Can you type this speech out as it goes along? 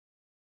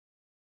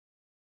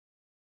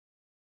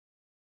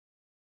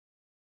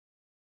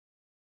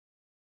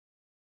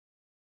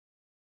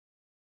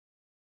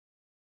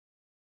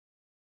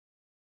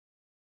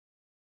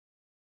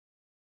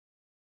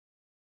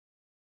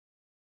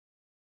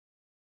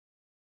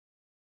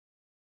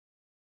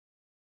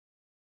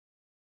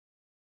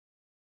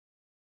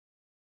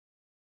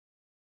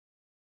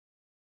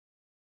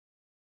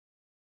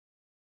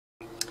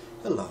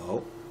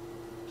Hello.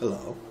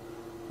 Hello.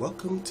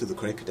 Welcome to the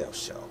Caddell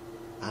Show.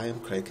 I am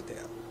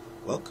Caddell.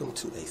 Welcome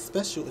to a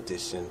special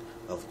edition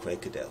of the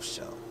Caddell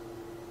Show.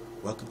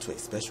 Welcome to a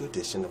special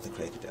edition of the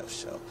Caddell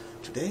Show.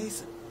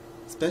 Today's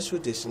special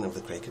edition of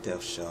the Caddell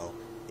Show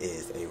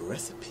is a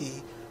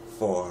recipe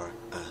for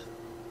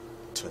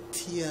a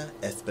Tortilla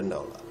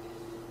Espanola.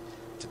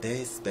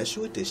 Today's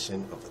special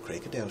edition of the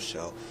Caddell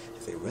Show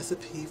is a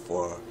recipe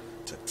for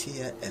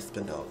Tortilla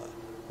Espanola,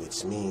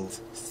 which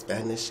means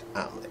Spanish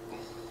omelet.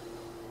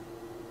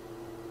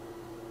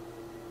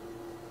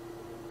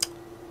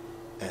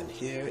 And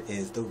here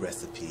is the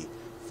recipe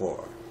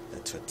for the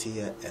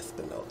Tortilla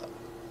Espanola.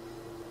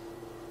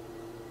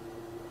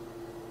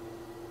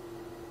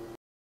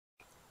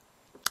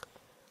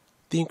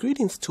 The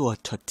ingredients to a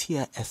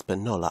Tortilla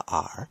Espanola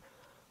are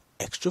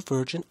extra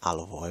virgin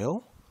olive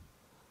oil,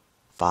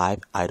 5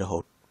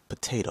 Idaho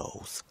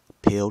potatoes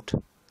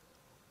peeled,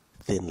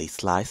 thinly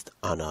sliced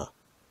on a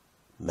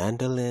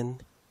mandolin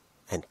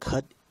and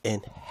cut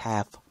in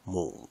half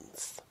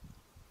moons,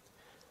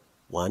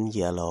 1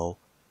 yellow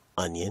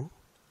onion,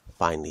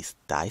 finely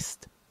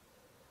diced,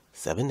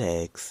 7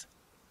 eggs.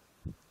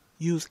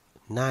 Use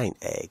 9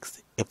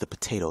 eggs if the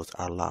potatoes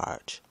are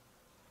large,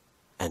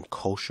 and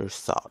kosher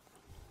salt.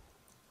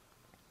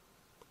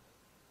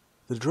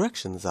 The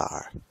directions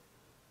are: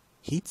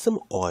 heat some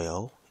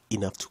oil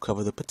enough to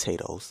cover the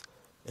potatoes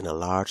in a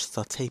large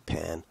sauté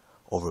pan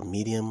over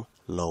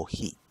medium-low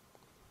heat.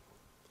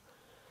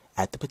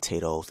 Add the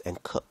potatoes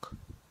and cook,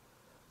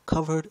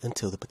 covered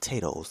until the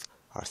potatoes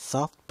are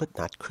soft but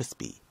not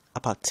crispy,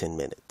 about 10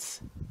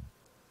 minutes.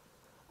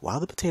 While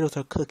the potatoes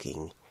are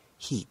cooking,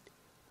 heat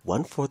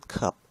 1/4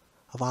 cup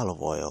of olive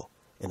oil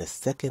in a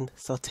second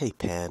sauté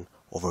pan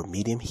over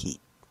medium heat.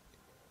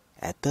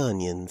 Add the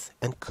onions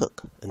and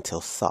cook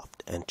until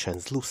soft and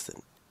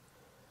translucent,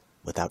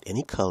 without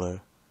any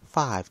color,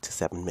 5 to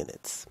 7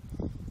 minutes.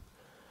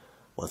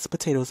 Once the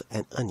potatoes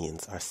and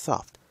onions are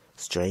soft,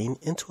 strain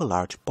into a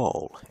large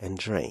bowl and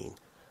drain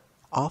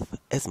off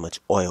as much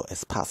oil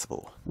as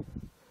possible.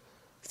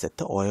 Set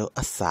the oil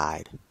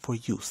aside for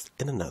use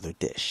in another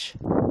dish.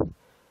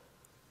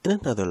 In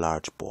another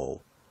large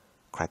bowl,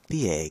 crack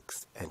the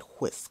eggs and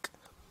whisk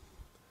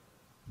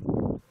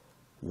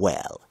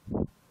well.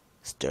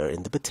 Stir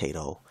in the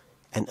potato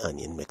and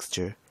onion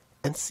mixture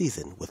and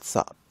season with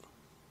salt.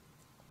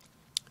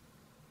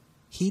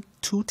 Heat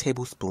 2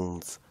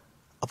 tablespoons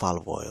of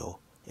olive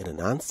oil in a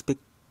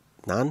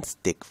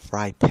non-stick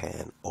fry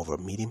pan over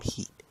medium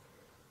heat.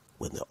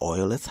 When the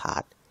oil is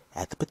hot,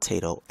 add the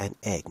potato and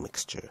egg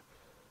mixture.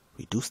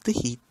 Reduce the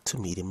heat to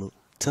medium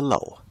to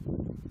low,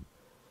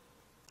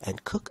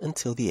 and cook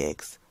until the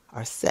eggs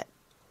are set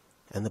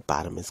and the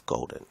bottom is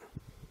golden.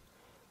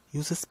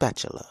 Use a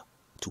spatula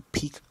to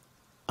peek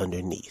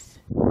underneath,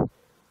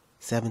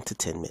 7 to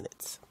 10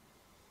 minutes.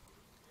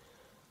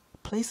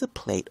 Place a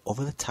plate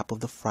over the top of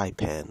the fry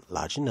pan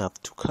large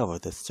enough to cover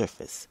the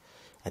surface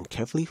and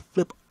carefully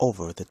flip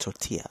over the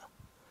tortilla.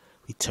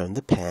 Return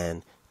the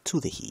pan to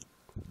the heat.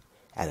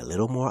 Add a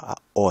little more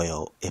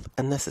oil if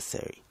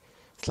unnecessary.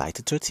 Slide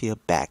the tortilla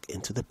back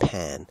into the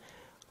pan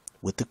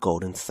with the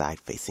golden side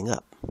facing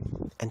up,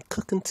 and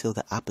cook until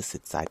the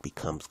opposite side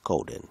becomes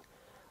golden,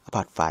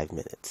 about 5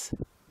 minutes.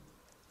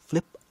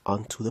 Flip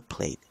onto the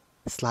plate,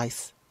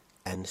 slice,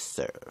 and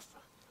serve.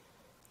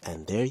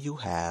 And there you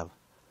have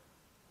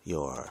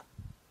your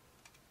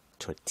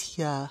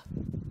Tortilla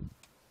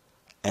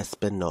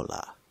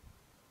Espanola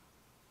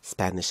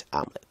Spanish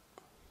omelet.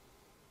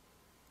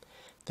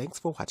 Thanks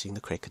for watching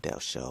the Caddell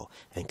Show,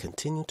 and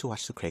continue to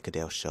watch the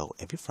Caddell Show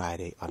every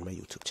Friday on my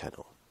YouTube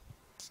channel.